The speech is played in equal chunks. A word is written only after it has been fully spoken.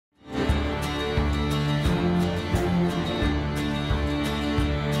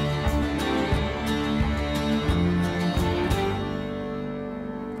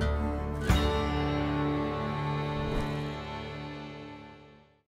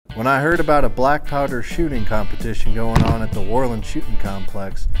When I heard about a black powder shooting competition going on at the Worland Shooting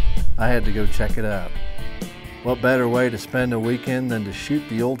Complex, I had to go check it out. What better way to spend a weekend than to shoot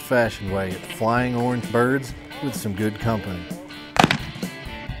the old-fashioned way at flying orange birds with some good company.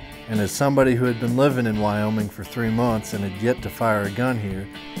 And as somebody who had been living in Wyoming for 3 months and had yet to fire a gun here,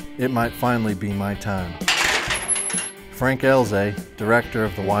 it might finally be my time. Frank Elze, director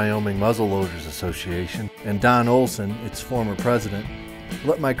of the Wyoming Muzzle Loaders Association, and Don Olson, its former president,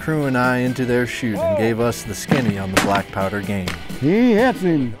 let my crew and I into their chute and gave us the skinny on the black powder game. He hits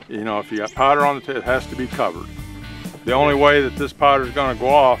him. You know, if you got powder on the tip, it has to be covered. The only way that this powder is going to go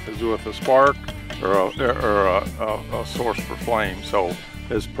off is with a spark or a source for flame. So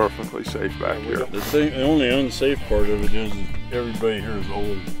it's perfectly safe back here. The only unsafe part of it is everybody here is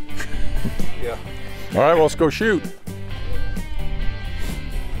old. Yeah. All right, well, let's go shoot.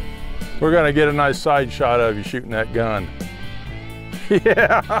 We're going to get a nice side shot of you shooting that gun.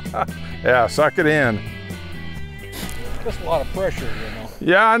 Yeah, yeah, suck it in. Just a lot of pressure, you know.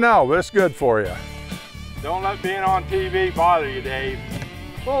 Yeah, I know, but it's good for you. Don't let being on TV bother you, Dave.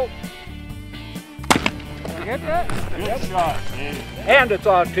 Oh. Did you hit that? Good shot, Dave. And it's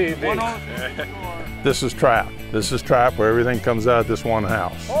on TV. This is trap. This is trap where everything comes out of this one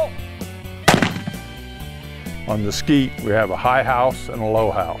house. Oh. On the skeet, we have a high house and a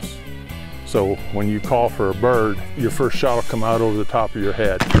low house. So when you call for a bird, your first shot will come out over the top of your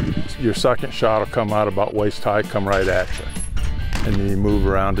head. Your second shot will come out about waist high, come right at you. And then you move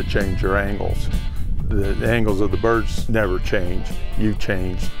around to change your angles. The angles of the birds never change. You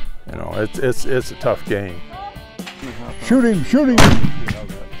change. You know, it's a tough game. Shoot him, shoot him.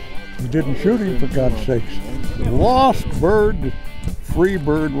 You didn't shoot him, for God's sakes. Lost bird, free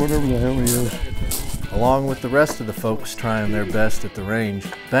bird, whatever the hell he is. Along with the rest of the folks trying their best at the range,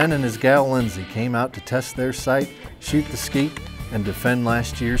 Ben and his gal Lindsay came out to test their sight, shoot the skeet, and defend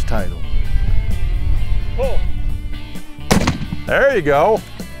last year's title. Oh. There you go.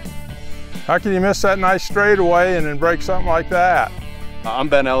 How can you miss that nice straightaway and then break something like that? I'm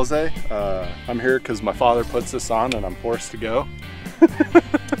Ben Elze. I'm here because my father puts this on and I'm forced to go.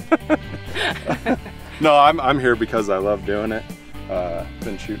 No, I'm here because I love doing it.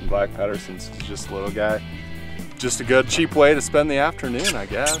 Been shooting black powder since just a little guy. Just a good, cheap way to spend the afternoon, I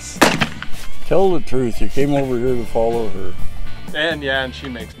guess. Tell the truth, you came over here to follow her. And yeah, and she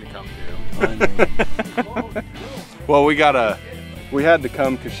makes me come too. I know. Well, we had to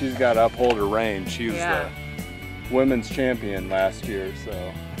come because she's got to uphold her range. She was the women's champion last year,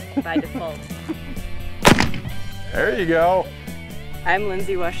 so. By default. There you go. I'm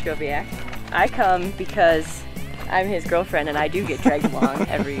Lindsay Washkowiak. I come because I'm his girlfriend and I do get dragged along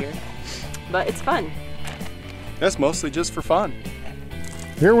every year. But it's fun. That's mostly just for fun.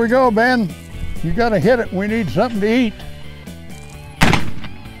 Here we go, Ben. You gotta hit it. We need something to eat.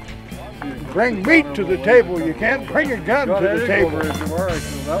 Bring meat to the table. You can't bring a gun to the table.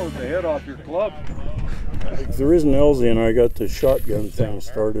 That was the head off your club. The reason Elze and I got the shotgun thing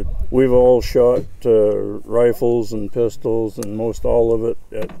started, we've all shot rifles and pistols and most all of it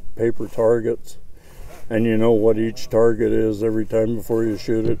at paper targets. And you know what each target is every time before you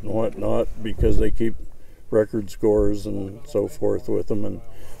shoot it and whatnot, because they keep record scores and so forth with them. And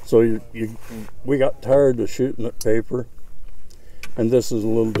so we got tired of shooting at paper, and this is a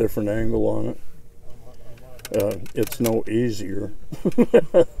little different angle on it. It's no easier.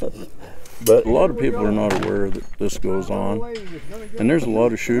 But a lot of people are not aware that this goes on. And there's a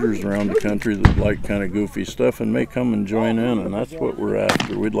lot of shooters around the country that like kind of goofy stuff and may come and join in, and that's what we're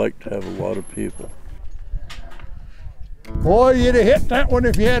after. We'd like to have a lot of people. Boy, you'd have hit that one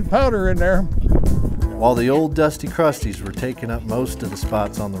if you had powder in there. While the old Dusty Crusties were taking up most of the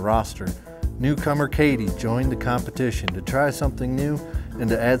spots on the roster, newcomer Katie joined the competition to try something new and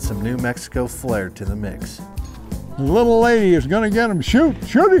to add some New Mexico flair to the mix. The little lady is gonna get him. Shoot,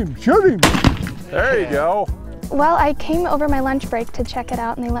 shoot him, shoot him. There you go. Well, I came over my lunch break to check it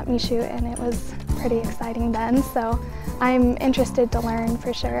out and they let me shoot, and it was pretty exciting then, so I'm interested to learn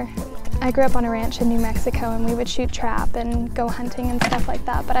for sure. I grew up on a ranch in New Mexico and we would shoot trap and go hunting and stuff like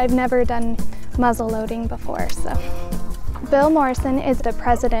that, but I've never done muzzle loading before, so. Bill Morrison is the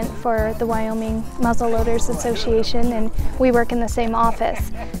president for the Wyoming Muzzle Loaders Association, and we work in the same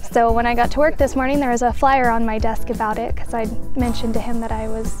office. So when I got to work this morning, there was a flyer on my desk about it because I mentioned to him that I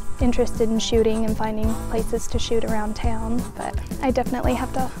was interested in shooting and finding places to shoot around town, but I definitely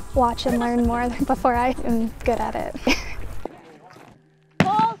have to watch and learn more before I am good at it.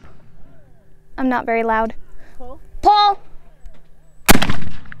 Paul! I'm not very loud. Paul? Paul!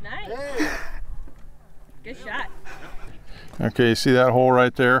 Nice. Good shot. Okay, you see that hole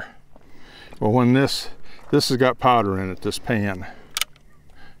right there? Well, when this has got powder in it, this pan.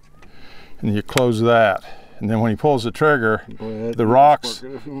 and you close that. And then when he pulls the trigger, the rock's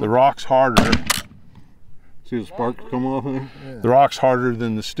harder. See the sparks come off there? Yeah. The rock's harder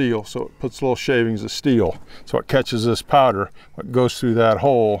than the steel, so it puts little shavings of steel. So it catches this powder, what goes through that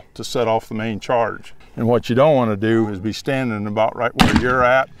hole to set off the main charge. And what you don't want to do is be standing about right where you're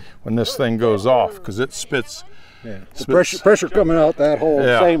at when this thing goes off, because it spits. Yeah. Pressure coming out that hole,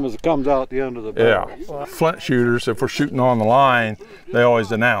 the same as it comes out the end of the barrel. Yeah. Flint shooters, if we're shooting on the line, they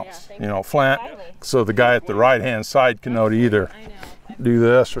always announce, you know, flint, so the guy at the right-hand side can know to either do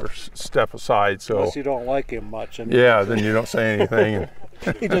this or step aside. So unless you don't like him much. Yeah, then you don't say anything.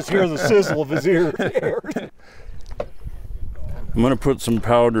 He just hears the sizzle of his ears. I'm going to put some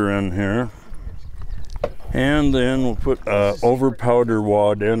powder in here, and then we'll put over powder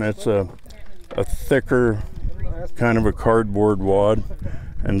wad in. It's a thicker, kind of a cardboard wad,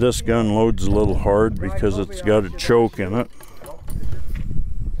 and this gun loads a little hard because it's got a choke in it.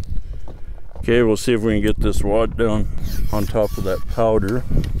 Okay, we'll see if we can get this wad down on top of that powder.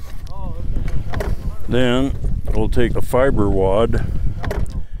 Then we'll take the fiber wad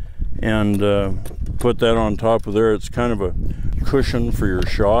and put that on top of there. It's kind of a cushion for your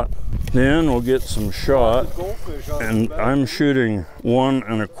shot. Then we'll get some shot, and I'm shooting 1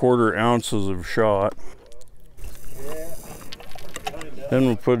 1/4 ounces of shot. Then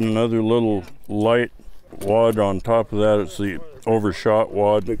we'll put another little light wad on top of that. It's the overshot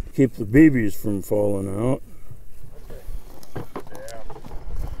wad to keep the BBs from falling out.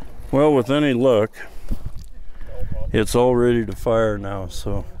 Well, with any luck, it's all ready to fire now,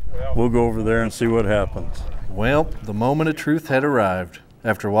 so we'll go over there and see what happens. Well, the moment of truth had arrived.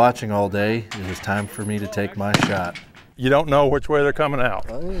 After watching all day, it was time for me to take my shot. You don't know which way they're coming out.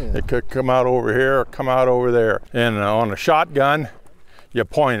 It could come out over here or come out over there. And on a shotgun, you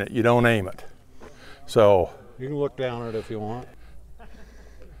point it, you don't aim it. So you can look down at it if you want.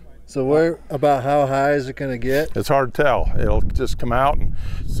 So about how high is it going to get? It's hard to tell. It'll just come out. And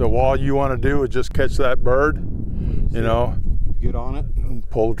so all you want to do is just catch that bird, you know. Get on it. And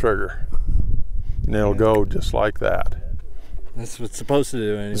pull the trigger. And it'll go just like that. That's what it's supposed to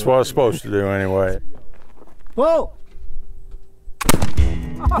do anyway. That's what it's supposed to do anyway. Whoa!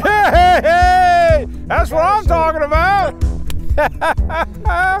 Hey, hey, hey! That's what I'm talking about!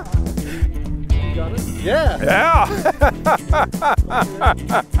 You got it? Yeah.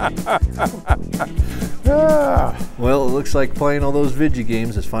 Yeah. Well, it looks like playing all those video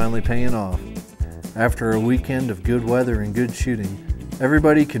games is finally paying off. After a weekend of good weather and good shooting,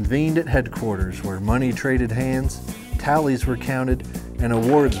 everybody convened at headquarters where money traded hands, tallies were counted, and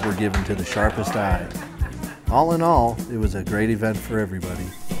awards were given to the sharpest eye. All in all, it was a great event for everybody.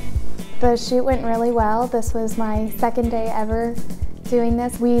 The shoot went really well. This was my second day ever doing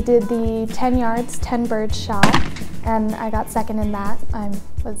this. We did the 10 yards, 10 birds shot, and I got second in that.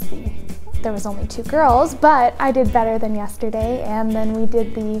 There was only 2 girls, but I did better than yesterday. And then we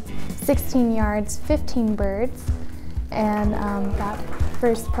did the 16 yards, 15 birds, and got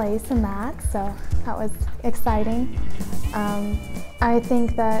first place in that, so that was exciting. I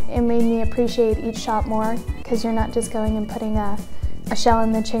think that it made me appreciate each shot more, because you're not just going and putting a shell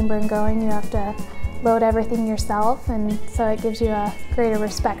in the chamber and going. You have to load everything yourself, and so it gives you a greater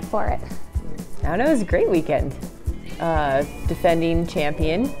respect for it. I don't know, it was a great weekend. Defending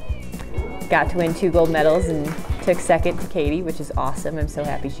champion, got to win 2 gold medals and took second to Katie, which is awesome. I'm so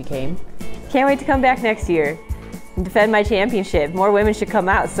happy she came. Can't wait to come back next year and defend my championship. More women should come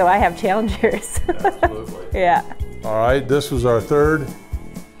out so I have challengers. Absolutely. Yeah. All right, this was our 3rd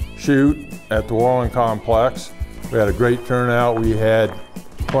shoot at the Wyoming complex. We had a great turnout. We had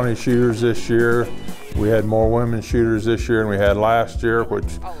 20 shooters this year. We had more women shooters this year than we had last year,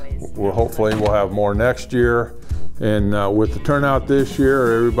 which hopefully we'll have more next year. And with the turnout this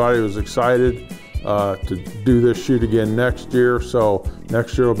year, everybody was excited to do this shoot again next year. So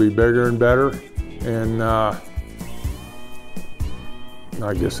next year will be bigger and better. And I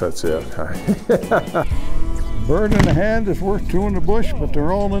guess that's it. Bird in the hand is worth 2 in the bush, but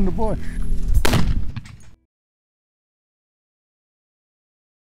they're all in the bush.